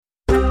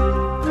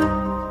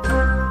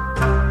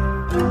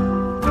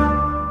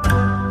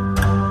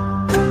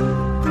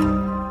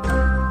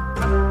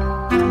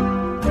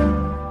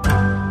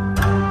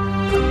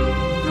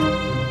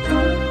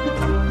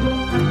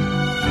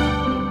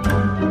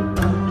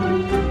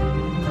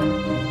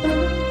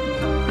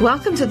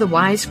Welcome to the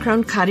Wise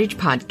Crone Cottage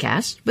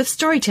podcast with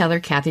storyteller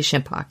Kathy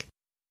Shimpock.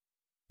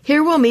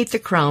 Here we'll meet the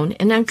crone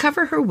and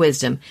uncover her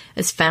wisdom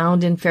as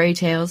found in fairy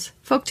tales,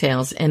 folk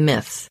tales, and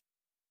myths.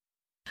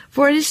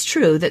 For it is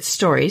true that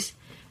stories,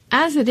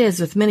 as it is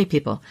with many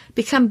people,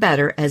 become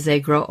better as they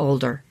grow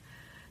older.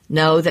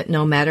 Know that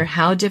no matter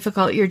how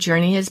difficult your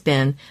journey has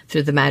been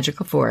through the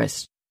magical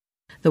forest,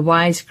 the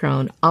wise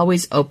crone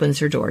always opens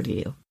her door to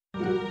you.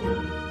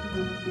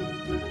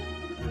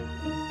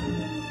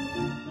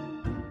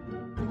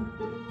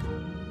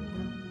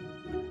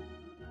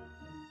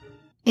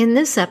 In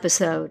this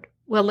episode,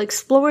 we'll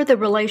explore the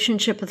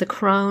relationship of the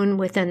crone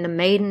within the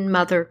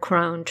Maiden-Mother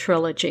Crone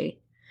trilogy.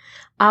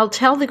 I'll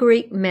tell the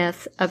Greek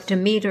myth of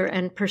Demeter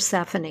and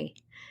Persephone,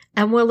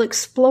 and we'll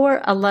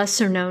explore a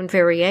lesser-known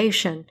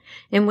variation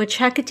in which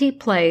Hecate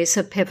plays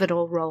a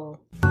pivotal role.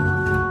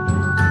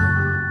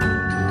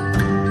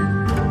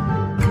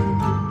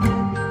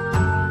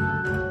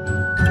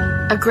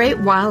 A great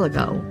while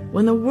ago,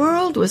 when the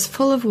world was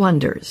full of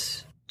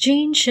wonders,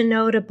 Jean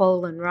Shinoda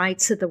Bolen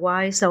writes of the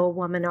wise old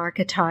woman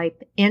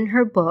archetype in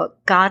her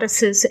book,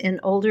 Goddesses in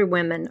Older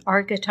Women,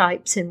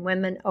 Archetypes in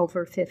Women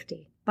Over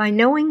 50. By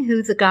knowing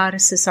who the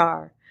goddesses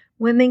are,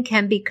 women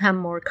can become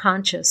more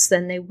conscious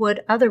than they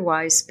would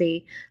otherwise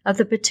be of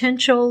the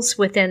potentials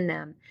within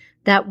them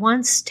that,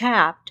 once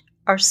tapped,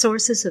 are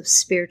sources of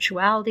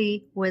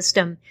spirituality,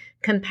 wisdom,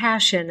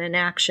 compassion, and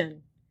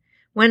action.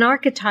 When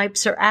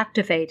archetypes are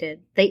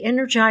activated, they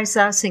energize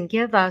us and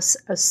give us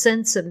a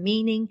sense of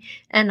meaning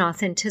and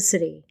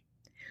authenticity.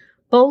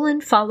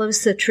 Bolen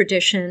follows the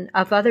tradition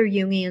of other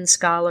Jungian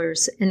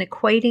scholars in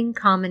equating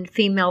common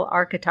female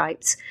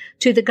archetypes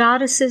to the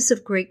goddesses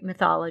of Greek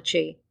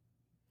mythology.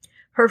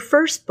 Her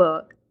first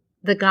book,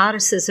 The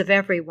Goddesses of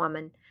Every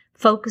Woman,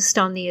 focused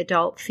on the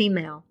adult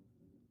female.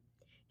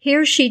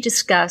 Here she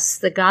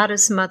discussed the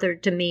goddess mother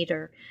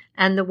Demeter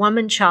and the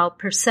woman-child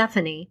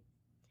Persephone.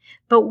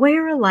 But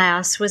where,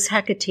 alas, was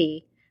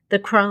Hecate, the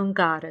crone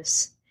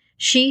goddess,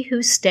 she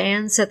who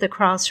stands at the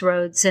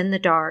crossroads in the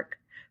dark,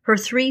 her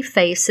three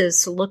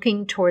faces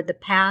looking toward the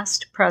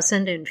past,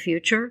 present, and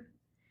future?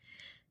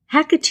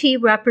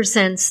 Hecate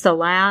represents the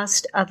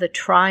last of the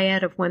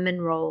triad of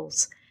women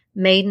roles,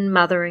 maiden,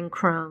 mother, and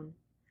crone.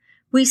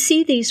 We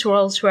see these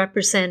roles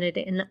represented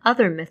in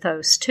other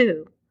mythos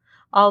too,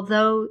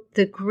 although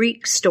the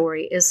Greek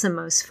story is the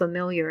most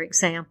familiar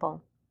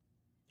example.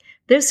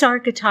 This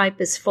archetype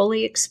is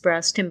fully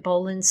expressed in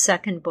Bolen's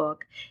second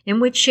book,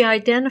 in which she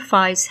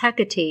identifies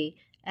Hecate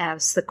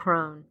as the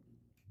crone.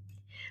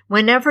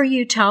 Whenever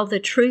you tell the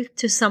truth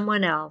to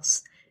someone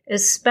else,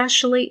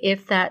 especially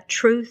if that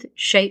truth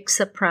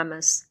shakes a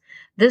premise,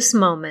 this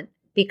moment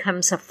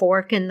becomes a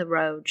fork in the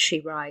road,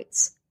 she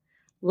writes.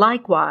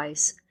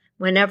 Likewise,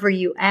 whenever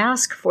you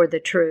ask for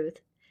the truth,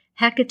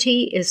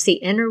 Hecate is the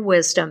inner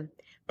wisdom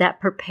that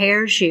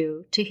prepares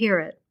you to hear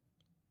it.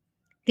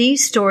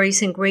 These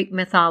stories in Greek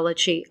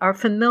mythology are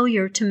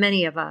familiar to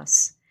many of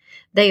us.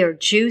 They are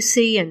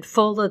juicy and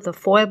full of the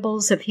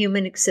foibles of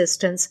human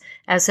existence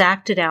as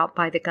acted out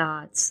by the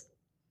gods.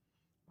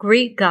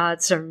 Greek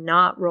gods are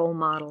not role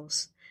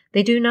models.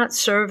 They do not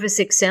serve as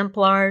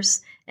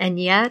exemplars, and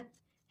yet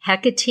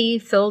Hecate,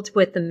 filled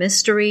with the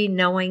mystery,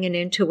 knowing, and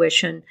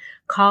intuition,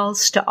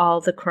 calls to all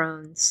the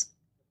crones.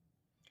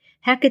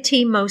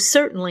 Hecate most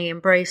certainly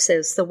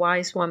embraces the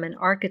wise woman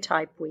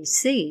archetype we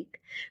seek,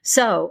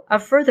 so a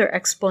further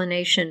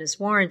explanation is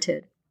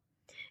warranted.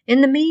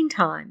 In the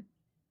meantime,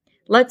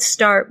 let's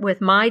start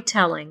with my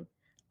telling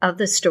of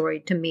the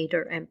story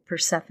Demeter and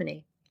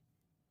Persephone.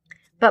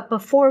 But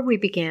before we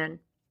begin,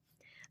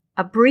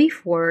 a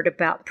brief word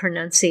about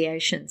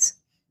pronunciations.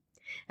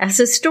 As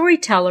a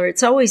storyteller,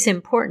 it's always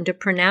important to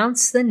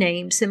pronounce the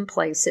names and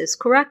places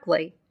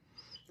correctly,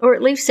 or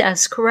at least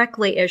as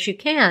correctly as you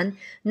can,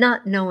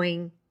 not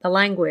knowing the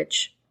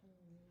language.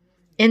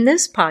 In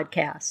this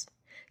podcast,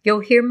 you'll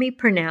hear me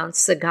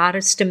pronounce the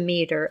goddess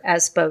Demeter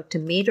as both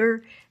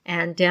Demeter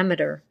and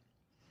Demeter.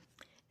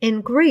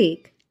 In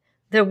Greek,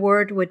 the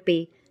word would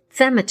be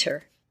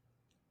Themeter.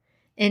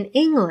 In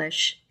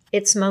English,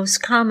 it's most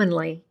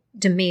commonly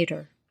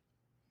Demeter.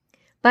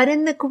 But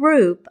in the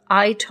group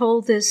I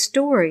told this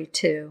story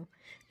to,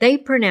 they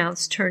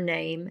pronounced her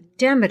name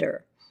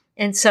Demeter,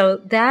 and so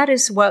that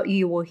is what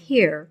you will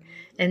hear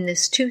in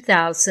this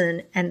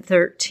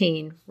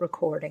 2013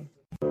 recording.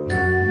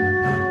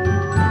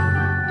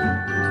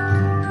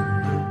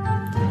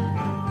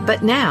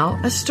 But now,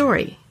 a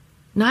story.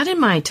 Not in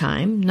my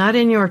time, not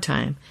in your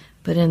time,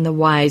 but in the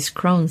wise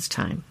crone's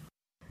time.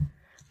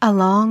 A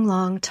long,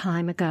 long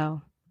time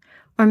ago,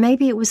 or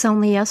maybe it was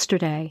only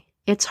yesterday,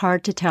 it's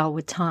hard to tell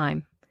with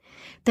time,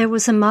 there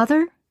was a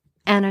mother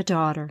and a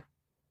daughter.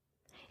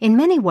 In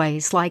many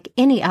ways like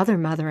any other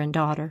mother and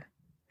daughter,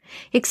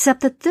 except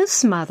that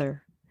this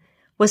mother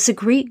was the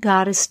Greek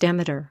goddess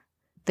Demeter,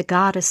 the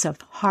goddess of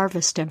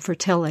harvest and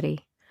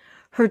fertility.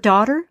 Her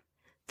daughter,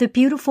 the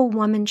beautiful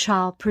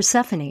woman-child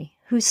Persephone,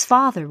 whose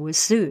father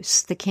was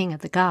Zeus, the king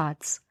of the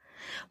gods.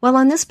 Well,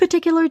 on this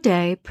particular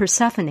day,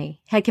 Persephone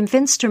had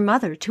convinced her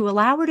mother to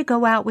allow her to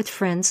go out with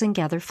friends and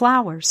gather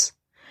flowers.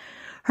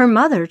 Her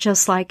mother,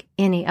 just like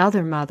any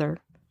other mother,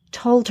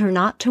 told her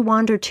not to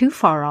wander too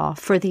far off,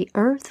 for the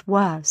earth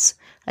was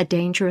a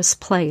dangerous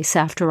place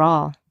after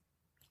all.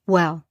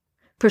 Well,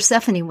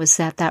 Persephone was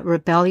at that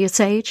rebellious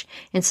age,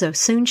 and so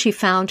soon she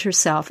found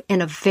herself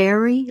in a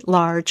very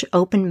large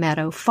open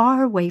meadow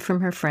far away from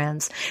her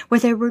friends,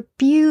 where there were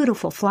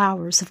beautiful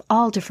flowers of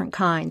all different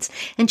kinds,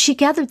 and she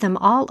gathered them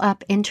all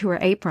up into her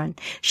apron.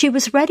 She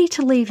was ready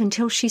to leave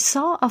until she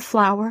saw a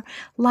flower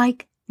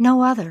like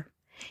no other.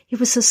 It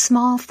was a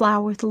small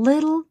flower with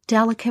little,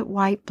 delicate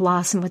white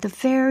blossom with a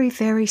very,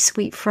 very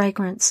sweet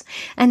fragrance,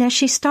 and as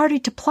she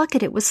started to pluck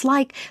it, it was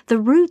like the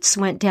roots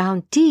went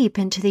down deep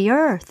into the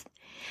earth.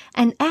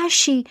 And as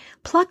she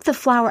plucked the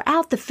flower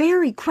out, the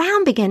very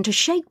ground began to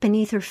shake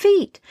beneath her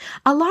feet.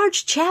 A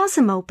large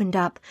chasm opened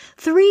up.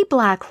 3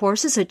 black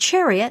horses, a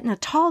chariot, and a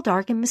tall,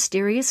 dark, and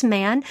mysterious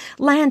man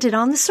landed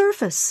on the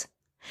surface.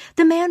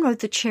 The man rode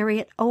the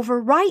chariot over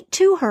right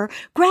to her,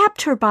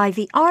 grabbed her by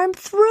the arm,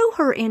 threw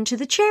her into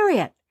the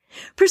chariot.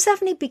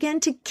 Persephone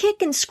began to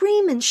kick and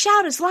scream and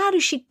shout as loud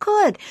as she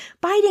could,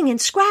 biting and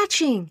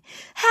scratching.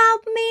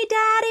 "Help me,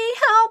 Daddy!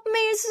 Help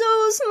me,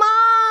 Zeus,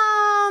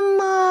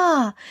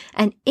 Mama!"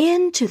 And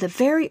into the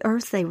very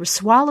earth they were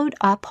swallowed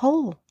up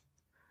whole.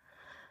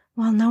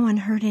 Well, no one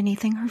heard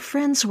anything. Her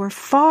friends were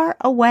far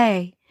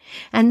away,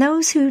 and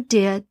those who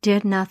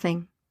did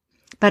nothing.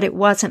 But it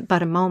wasn't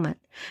but a moment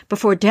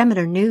before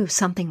Demeter knew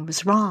something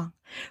was wrong.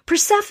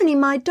 "Persephone,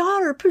 my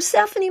daughter!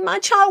 Persephone, my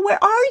child,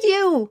 where are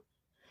you?"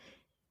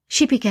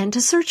 She began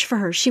to search for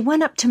her. She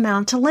went up to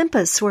Mount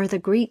Olympus, where the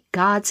Greek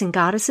gods and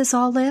goddesses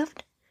all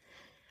lived.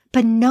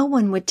 But no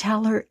one would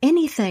tell her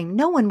anything.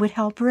 No one would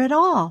help her at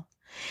all.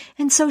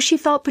 And so she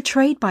felt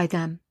betrayed by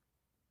them.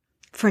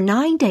 For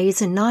 9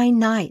 days and 9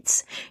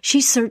 nights,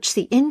 she searched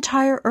the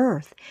entire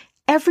earth,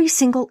 every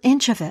single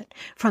inch of it,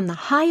 from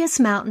the highest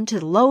mountain to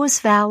the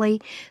lowest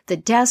valley, the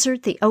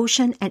desert, the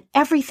ocean, and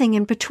everything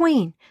in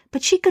between.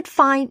 But she could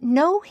find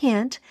no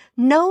hint,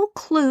 no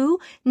clue,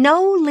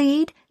 no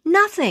lead,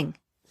 nothing.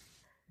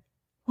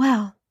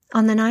 Well,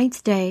 on the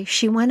 9th day,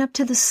 she went up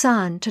to the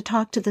sun to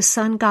talk to the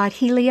sun god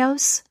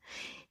Helios.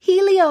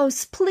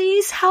 "Helios,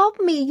 please help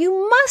me.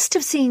 You must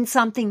have seen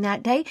something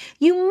that day.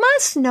 You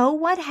must know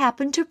what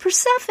happened to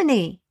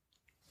Persephone."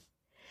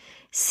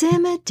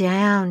 "Simmer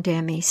down,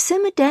 Demi,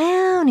 simmer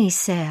down," he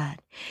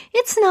said.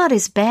 "It's not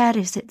as bad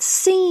as it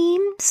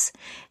seems.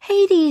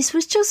 Hades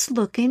was just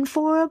looking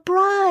for a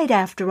bride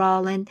after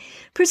all, and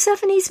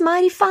Persephone's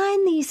mighty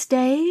fine these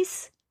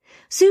days.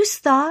 Zeus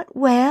thought,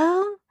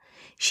 well,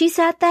 she's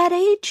at that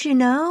age, you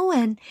know,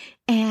 and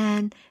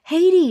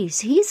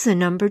Hades, he's the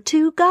number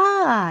 2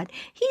 god.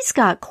 He's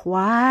got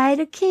quite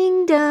a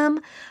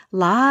kingdom,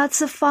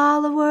 lots of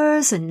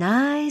followers, a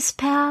nice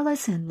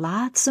palace, and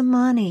lots of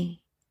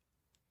money.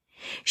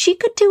 She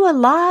could do a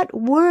lot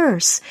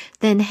worse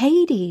than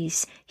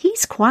Hades.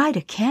 He's quite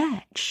a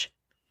catch."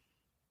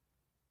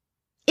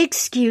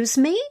 "Excuse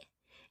me?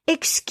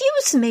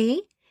 Excuse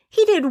me?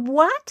 He did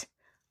what?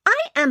 I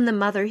am the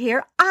mother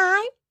here.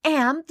 I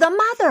am the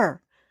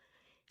mother.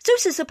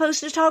 Zeus is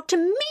supposed to talk to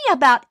me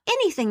about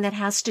anything that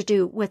has to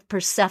do with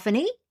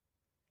Persephone.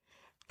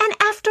 And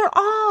after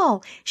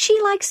all,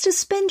 she likes to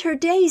spend her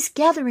days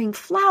gathering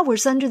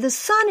flowers under the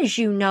sun, as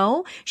you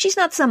know. She's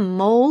not some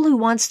mole who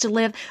wants to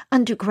live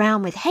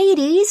underground with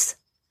Hades."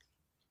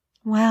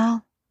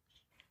 Well,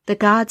 the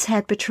gods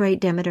had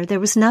betrayed Demeter. There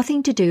was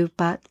nothing to do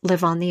but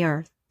live on the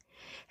earth.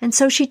 And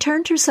so she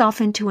turned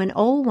herself into an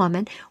old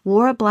woman,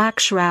 wore a black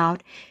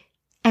shroud,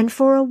 and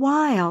for a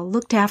while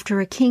looked after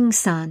a king's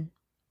son.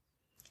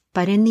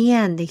 But in the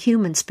end, the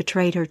humans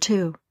betrayed her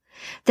too.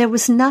 There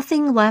was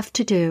nothing left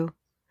to do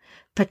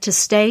but to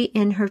stay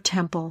in her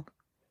temple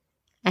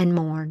and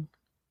mourn.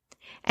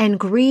 And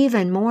grieve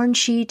and mourn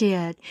she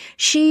did.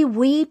 She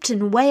wept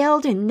and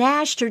wailed and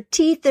gnashed her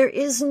teeth. There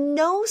is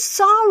no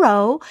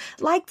sorrow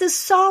like the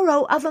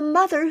sorrow of a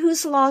mother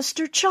who's lost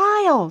her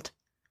child.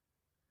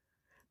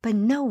 But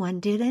no one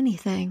did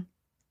anything.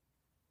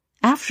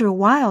 After a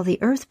while,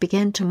 the earth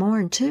began to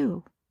mourn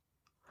too.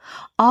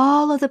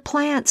 All of the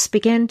plants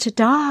began to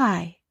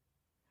die,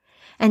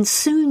 and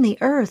soon the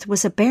earth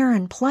was a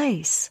barren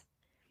place.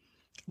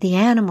 The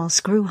animals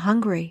grew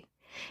hungry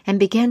and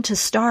began to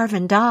starve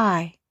and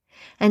die,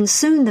 and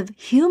soon the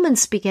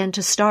humans began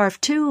to starve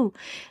too,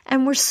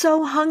 and were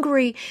so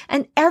hungry,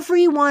 and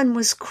everyone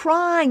was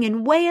crying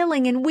and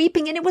wailing and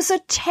weeping, and it was a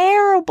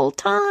terrible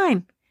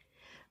time.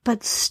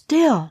 But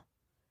still,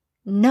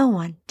 no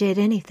one did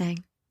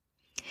anything.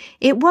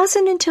 It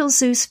wasn't until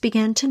Zeus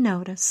began to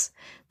notice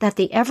that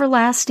the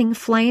everlasting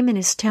flame in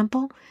his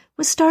temple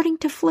was starting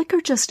to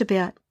flicker just a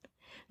bit.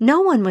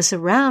 No one was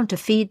around to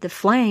feed the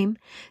flame.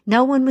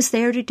 No one was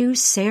there to do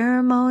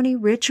ceremony,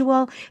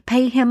 ritual,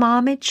 pay him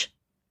homage.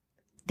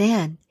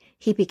 Then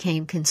he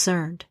became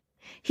concerned.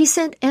 He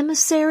sent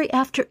emissary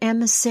after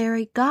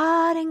emissary,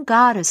 god and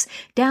goddess,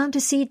 down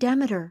to see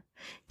Demeter.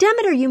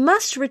 "Demeter, you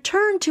must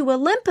return to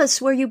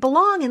Olympus where you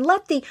belong and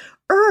let the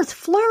earth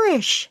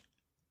flourish."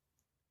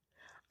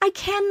 I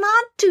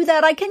cannot do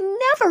that. I can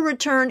never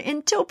return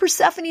until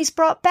Persephone's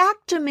brought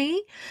back to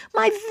me.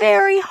 My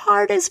very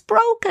heart is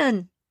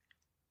broken."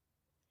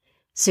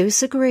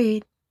 Zeus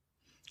agreed.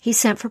 He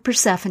sent for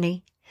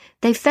Persephone.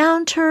 They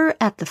found her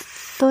at the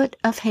foot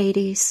of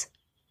Hades,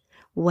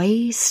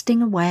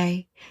 wasting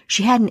away.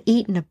 She hadn't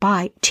eaten a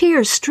bite,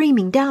 tears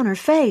streaming down her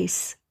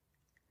face.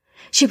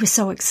 She was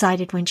so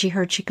excited when she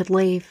heard she could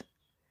leave.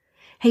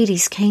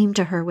 Hades came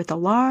to her with a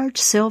large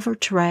silver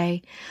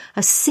tray,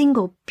 a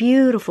single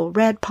beautiful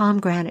red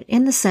pomegranate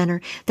in the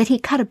center that he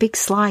cut a big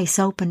slice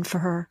open for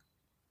her.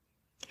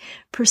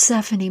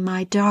 "Persephone,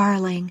 my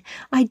darling,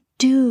 I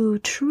do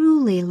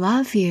truly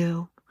love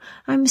you.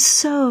 I'm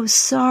so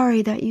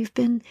sorry that you've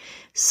been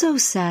so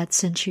sad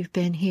since you've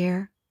been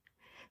here.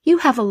 You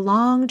have a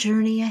long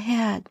journey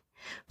ahead.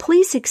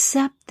 Please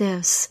accept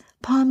this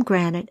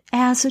pomegranate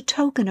as a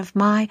token of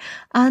my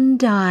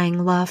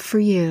undying love for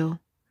you.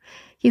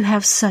 You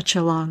have such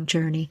a long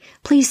journey.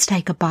 Please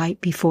take a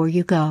bite before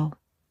you go."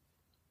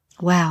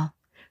 Well,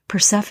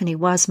 Persephone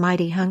was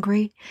mighty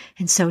hungry,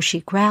 and so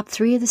she grabbed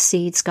 3 of the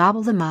seeds,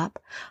 gobbled them up,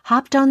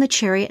 hopped on the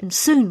chariot, and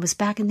soon was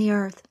back in the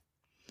earth.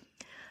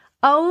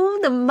 Oh,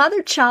 the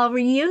mother-child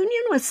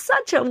reunion was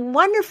such a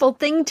wonderful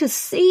thing to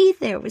see.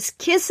 There was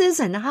kisses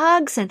and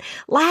hugs and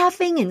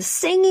laughing and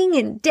singing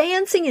and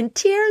dancing and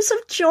tears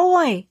of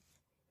joy.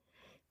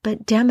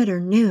 But Demeter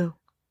knew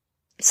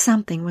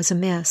something was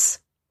amiss.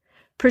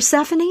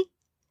 "Persephone,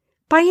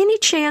 by any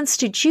chance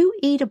did you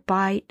eat a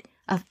bite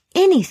of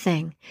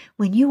anything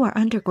when you were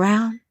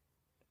underground?"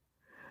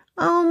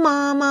 Oh,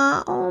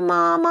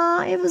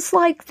 Mama, it was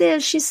like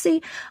this. You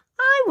see,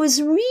 I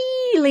was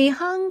really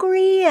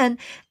hungry and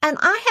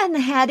I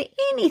hadn't had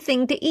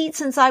anything to eat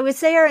since I was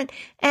there.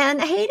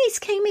 And Hades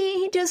came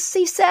in,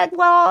 he said,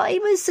 well,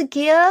 it was a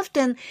gift.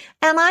 And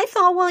I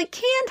thought, well, it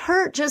can't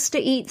hurt just to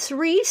eat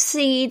 3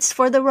 seeds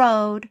for the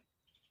road.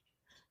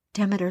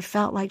 Demeter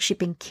felt like she'd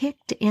been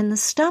kicked in the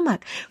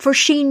stomach, for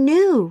she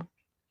knew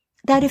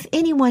that if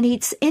anyone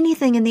eats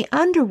anything in the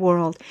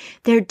underworld,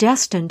 they're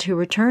destined to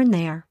return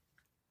there.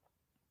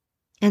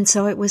 And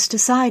so it was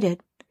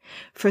decided,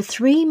 for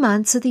 3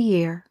 months of the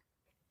year,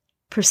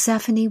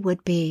 Persephone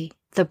would be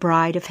the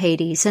bride of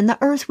Hades, and the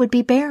earth would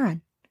be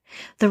barren.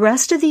 The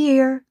rest of the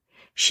year,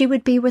 she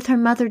would be with her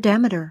mother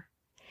Demeter,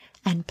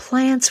 and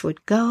plants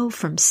would go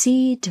from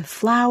seed to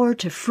flower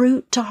to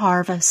fruit to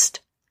harvest.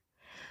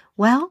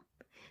 Well,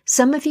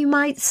 some of you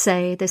might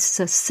say this is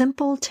a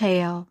simple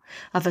tale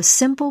of a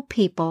simple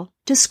people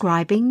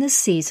describing the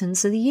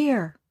seasons of the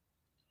year.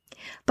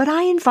 But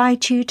I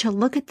invite you to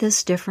look at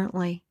this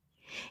differently.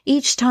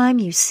 Each time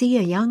you see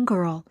a young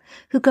girl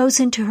who goes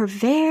into her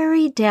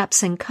very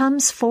depths and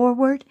comes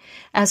forward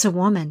as a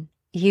woman,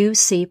 you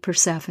see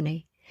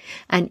Persephone.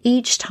 And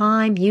each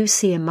time you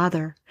see a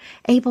mother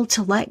able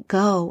to let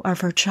go of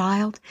her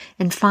child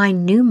and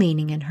find new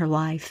meaning in her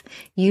life,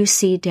 you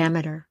see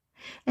Demeter.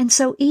 And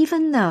so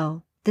even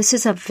though this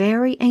is a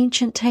very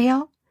ancient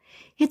tale,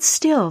 it's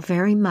still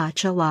very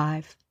much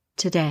alive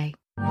today.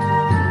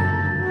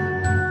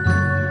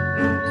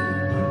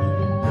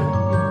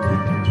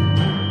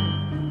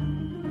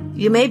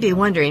 You may be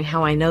wondering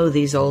how I know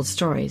these old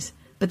stories,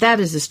 but that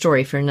is a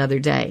story for another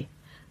day.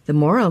 The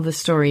moral of the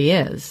story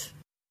is,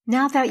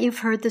 now that you've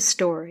heard the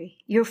story,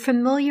 you're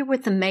familiar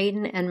with the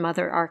maiden and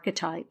mother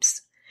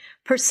archetypes.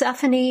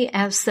 Persephone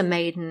as the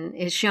maiden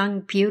is young,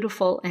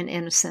 beautiful, and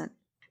innocent.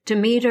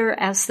 Demeter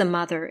as the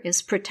mother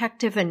is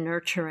protective and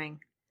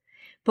nurturing.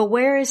 But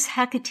where is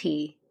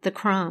Hecate, the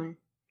crone?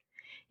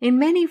 In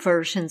many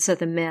versions of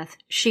the myth,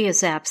 she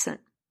is absent.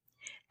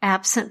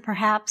 Absent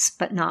perhaps,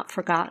 but not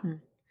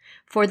forgotten.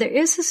 For there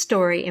is a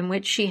story in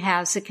which she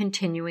has a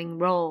continuing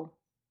role.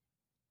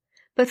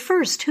 But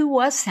first, who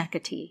was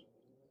Hecate?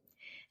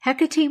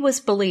 Hecate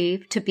was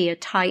believed to be a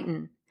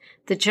Titan,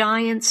 the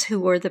giants who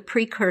were the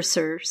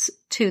precursors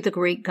to the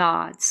Greek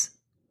gods.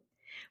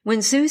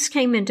 When Zeus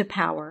came into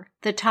power,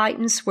 the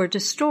Titans were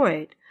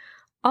destroyed,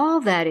 all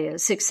that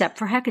is, except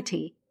for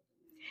Hecate.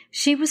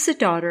 She was the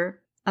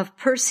daughter of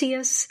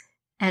Perseus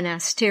and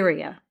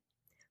Asteria.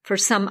 For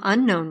some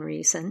unknown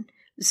reason,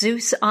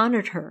 Zeus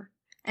honored her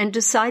and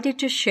decided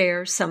to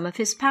share some of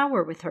his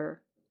power with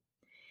her.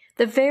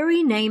 The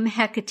very name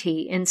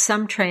Hecate in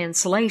some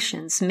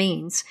translations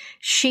means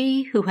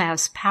she who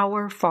has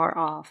power far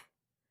off.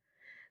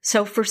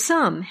 So for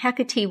some,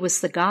 Hecate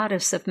was the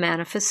goddess of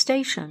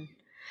manifestation,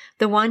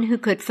 the one who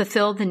could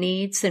fulfill the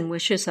needs and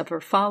wishes of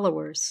her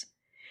followers.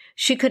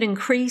 She could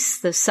increase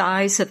the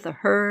size of the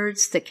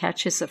herds, the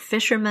catches of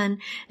fishermen,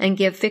 and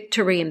give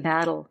victory in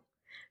battle.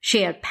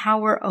 She had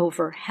power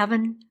over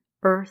heaven,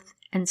 earth,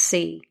 and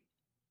sea.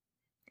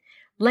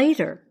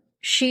 Later,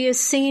 she is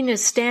seen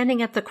as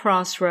standing at the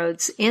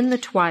crossroads in the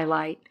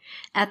twilight,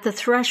 at the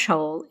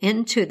threshold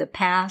into the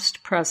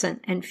past,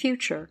 present, and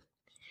future.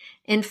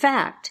 In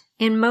fact,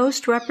 in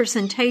most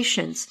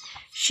representations,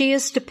 she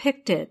is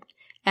depicted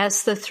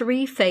as the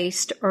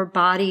 3-faced or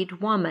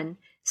bodied woman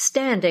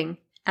standing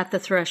at the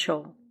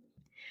threshold.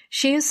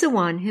 She is the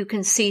one who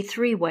can see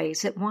 3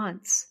 ways at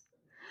once.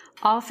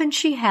 Often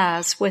she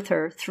has with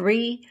her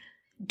 3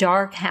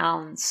 dark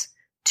hounds,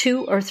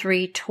 2 or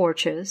 3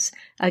 torches,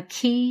 a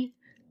key,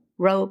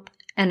 rope,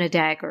 and a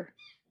dagger.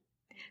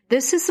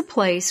 This is a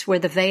place where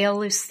the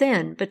veil is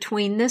thin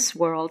between this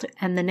world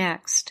and the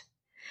next.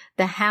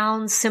 The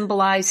hounds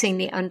symbolizing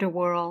the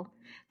underworld,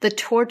 the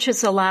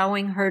torches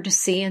allowing her to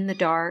see in the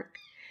dark,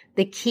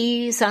 the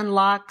keys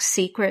unlock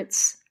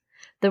secrets,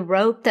 the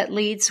rope that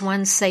leads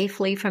one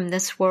safely from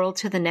this world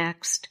to the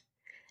next,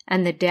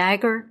 and the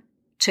dagger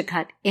to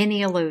cut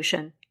any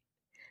illusion.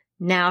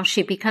 Now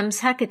she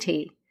becomes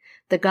Hecate,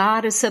 the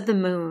goddess of the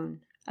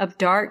moon, of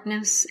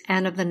darkness,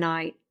 and of the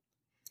night.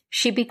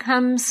 She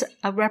becomes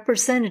a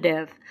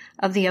representative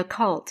of the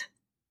occult.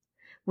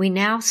 We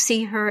now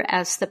see her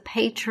as the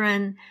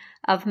patron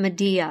of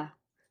Medea,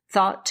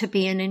 thought to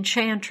be an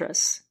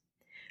enchantress.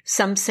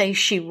 Some say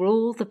she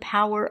ruled the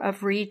power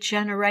of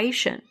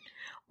regeneration,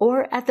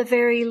 or at the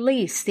very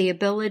least the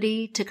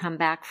ability to come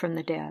back from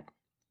the dead.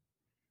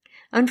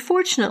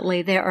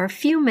 Unfortunately, there are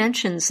few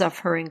mentions of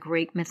her in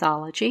Greek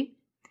mythology,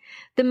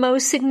 the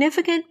most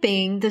significant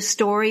being the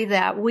story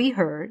that we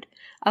heard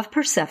of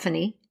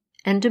Persephone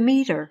and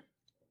Demeter.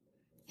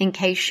 In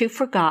case you've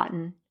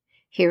forgotten,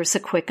 here's a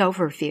quick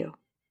overview.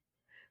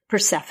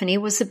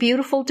 Persephone was the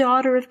beautiful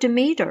daughter of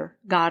Demeter,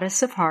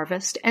 goddess of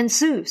harvest, and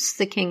Zeus,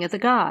 the king of the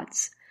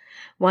gods.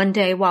 One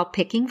day, while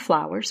picking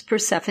flowers,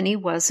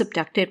 Persephone was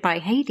abducted by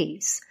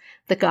Hades,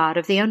 the god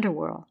of the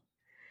underworld.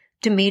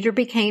 Demeter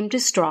became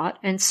distraught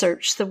and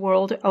searched the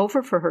world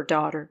over for her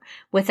daughter,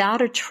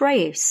 without a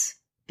trace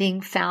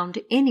being found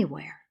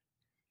anywhere.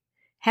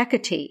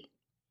 Hecate,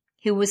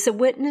 who was a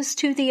witness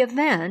to the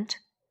event,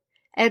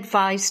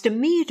 advised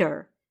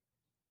Demeter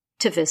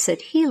to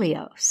visit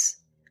Helios,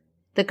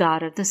 the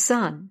god of the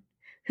sun,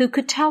 who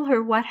could tell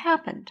her what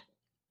happened.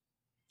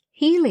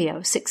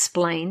 Helios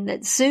explained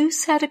that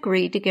Zeus had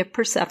agreed to give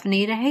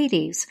Persephone to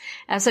Hades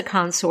as a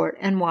consort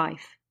and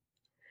wife.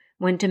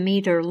 When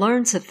Demeter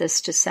learns of this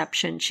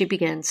deception, she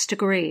begins to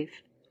grieve.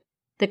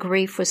 The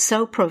grief was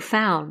so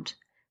profound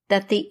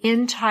that the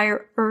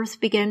entire earth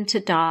began to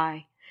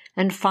die,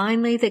 and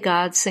finally the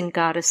gods and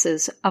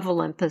goddesses of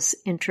Olympus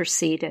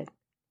interceded.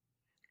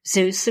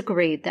 Zeus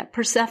agreed that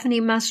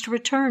Persephone must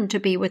return to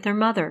be with her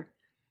mother.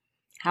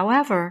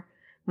 However,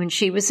 when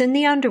she was in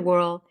the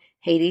underworld,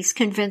 Hades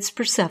convinced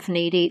Persephone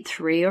to eat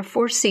 3 or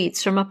 4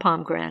 seeds from a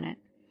pomegranate.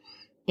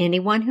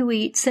 Anyone who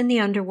eats in the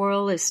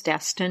underworld is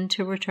destined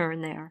to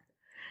return there.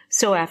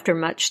 So after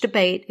much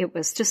debate, it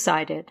was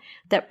decided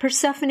that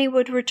Persephone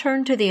would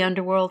return to the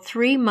underworld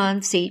 3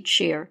 months each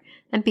year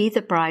and be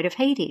the bride of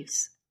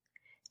Hades.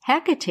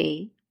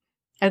 Hecate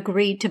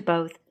agreed to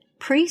both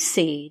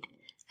precede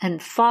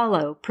and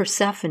follow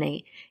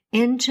Persephone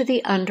into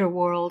the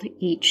underworld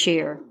each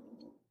year.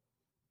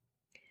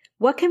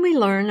 What can we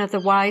learn of the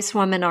wise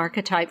woman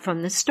archetype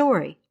from the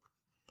story?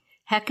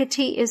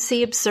 Hecate is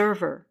the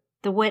observer,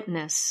 the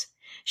witness.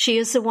 She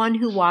is the one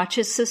who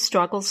watches the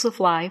struggles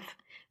of life,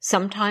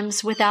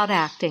 sometimes without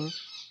acting,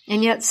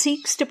 and yet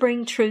seeks to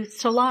bring truth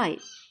to light.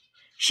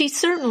 She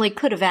certainly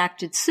could have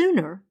acted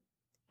sooner,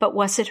 but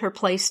was it her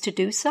place to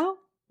do so?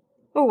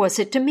 Or was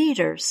it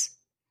Demeter's?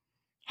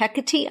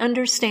 Hecate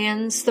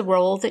understands the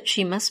role that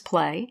she must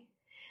play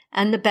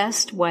and the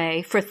best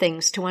way for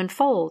things to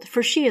unfold,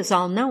 for she is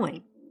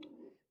all-knowing.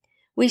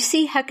 We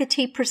see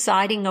Hecate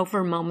presiding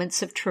over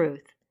moments of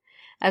truth,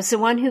 as the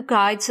one who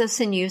guides us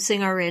in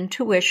using our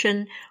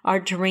intuition, our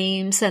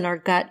dreams, and our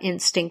gut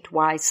instinct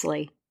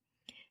wisely.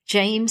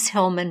 James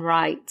Hillman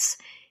writes,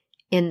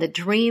 in The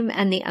Dream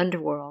and the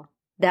Underworld,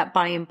 that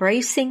by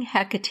embracing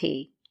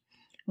Hecate,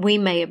 we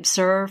may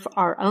observe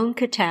our own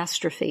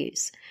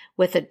catastrophes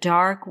with a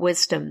dark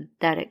wisdom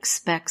that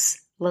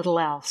expects little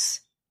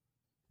else.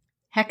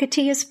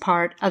 Hecate is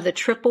part of the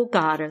triple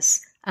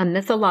goddess, a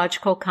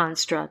mythological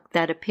construct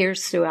that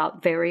appears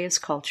throughout various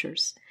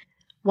cultures.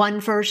 One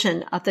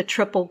version of the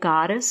triple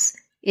goddess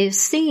is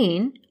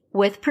seen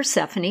with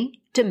Persephone,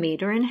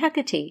 Demeter, and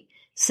Hecate,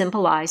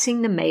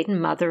 symbolizing the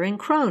maiden mother and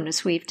crone,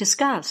 as we've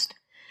discussed.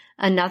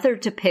 Another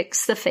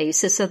depicts the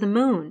phases of the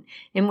moon,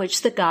 in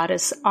which the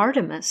goddess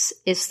Artemis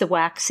is the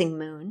waxing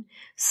moon,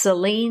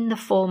 Selene the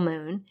full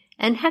moon,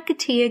 and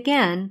Hecate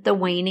again the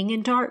waning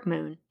and dark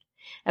moon.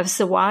 As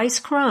the wise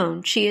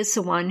crone, she is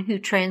the one who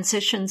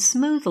transitions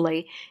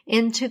smoothly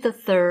into the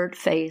 3rd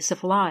phase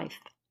of life.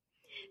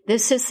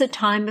 This is the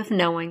time of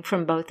knowing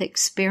from both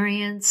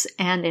experience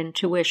and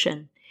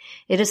intuition.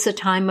 It is a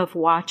time of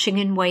watching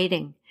and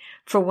waiting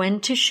for when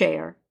to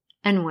share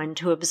and when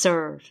to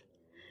observe.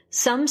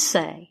 Some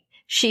say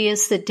she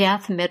is the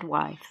death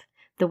midwife,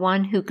 the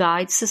one who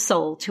guides the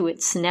soul to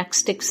its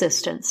next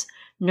existence,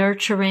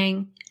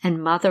 nurturing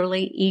and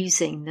motherly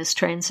easing this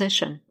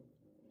transition.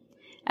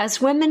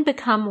 As women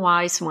become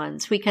wise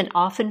ones, we can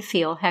often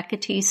feel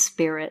Hecate's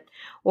spirit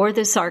or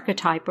this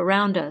archetype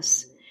around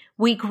us.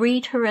 We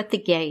greet her at the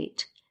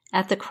gate,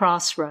 at the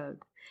crossroad.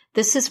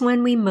 This is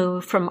when we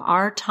move from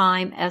our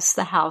time as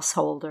the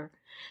householder,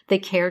 the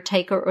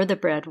caretaker or the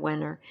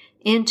breadwinner,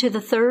 into the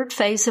 3rd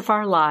phase of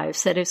our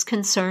lives that is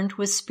concerned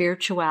with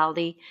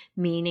spirituality,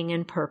 meaning,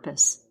 and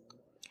purpose.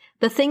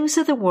 The things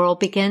of the world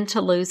begin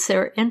to lose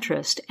their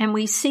interest, and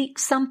we seek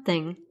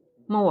something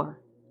more.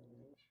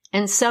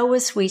 And so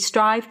as we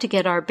strive to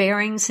get our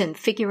bearings and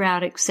figure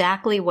out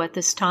exactly what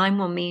this time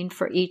will mean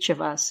for each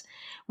of us,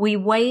 we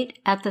wait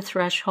at the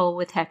threshold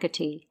with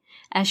Hecate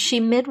as she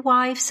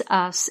midwives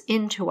us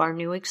into our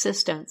new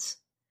existence.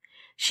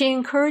 She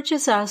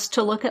encourages us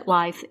to look at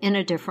life in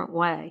a different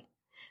way,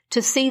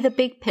 to see the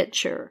big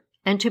picture,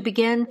 and to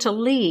begin to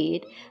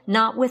lead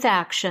not with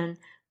action,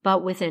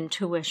 but with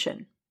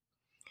intuition.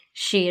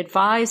 She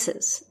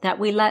advises that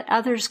we let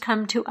others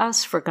come to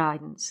us for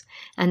guidance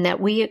and that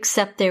we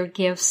accept their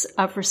gifts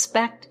of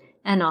respect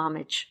and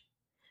homage.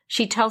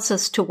 She tells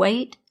us to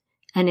wait,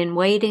 and in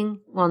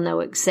waiting, we'll know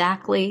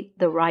exactly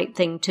the right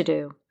thing to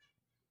do.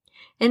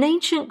 In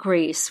ancient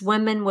Greece,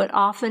 women would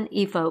often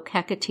evoke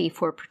Hecate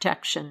for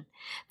protection.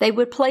 They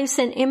would place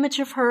an image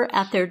of her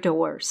at their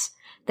doors.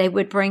 They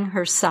would bring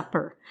her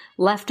supper,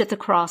 left at the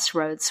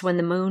crossroads when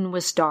the moon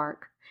was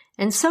dark.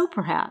 And so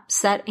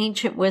perhaps that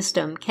ancient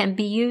wisdom can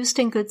be used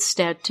in good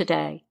stead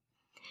today.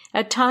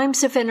 At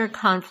times of inner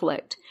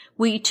conflict,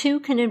 we too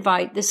can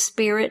invite the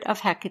spirit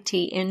of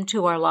Hecate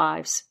into our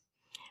lives.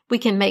 We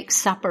can make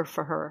supper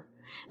for her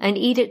and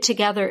eat it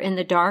together in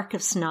the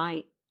darkest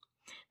night.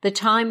 The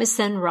time is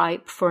then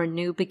ripe for a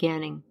new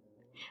beginning.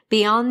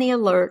 Be on the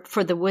alert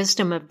for the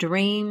wisdom of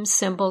dreams,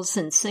 symbols,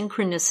 and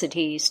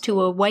synchronicities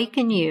to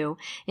awaken you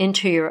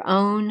into your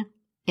own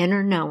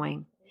inner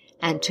knowing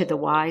and to the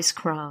wise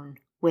crone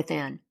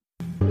within.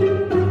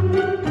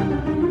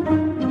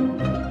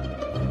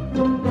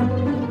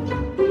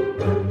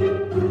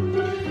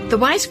 The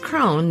wise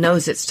crone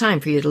knows it's time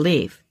for you to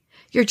leave.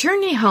 Your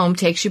journey home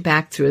takes you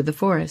back through the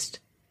forest.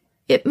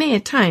 It may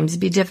at times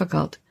be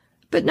difficult,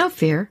 but no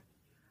fear.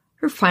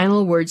 Her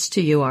final words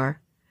to you are,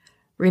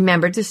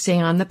 remember to stay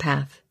on the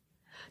path.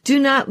 Do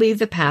not leave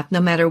the path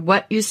no matter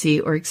what you see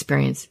or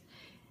experience.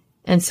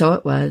 And so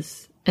it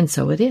was, and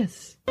so it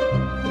is.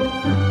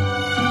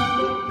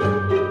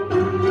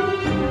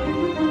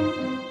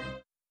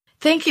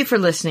 Thank you for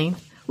listening.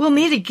 We'll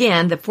meet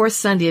again the fourth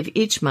Sunday of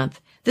each month.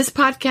 This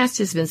podcast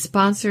has been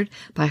sponsored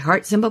by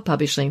Heart Symbol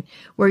Publishing,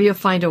 where you'll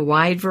find a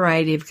wide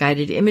variety of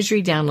guided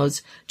imagery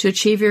downloads to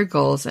achieve your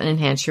goals and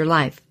enhance your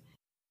life.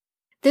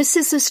 This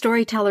is the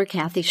storyteller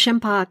Kathy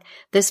Shimpock.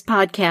 This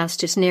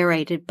podcast is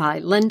narrated by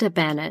Linda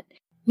Bennett.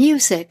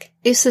 Music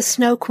is The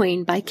Snow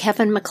Queen by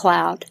Kevin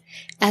MacLeod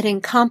at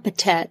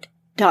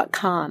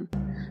Incompetech.com.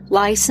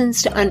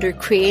 Licensed under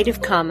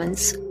Creative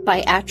Commons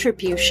by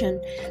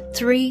Attribution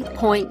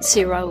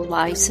 3.0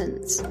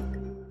 license.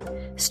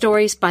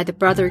 Stories by the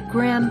Brother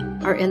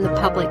Grimm are in the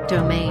public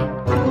domain.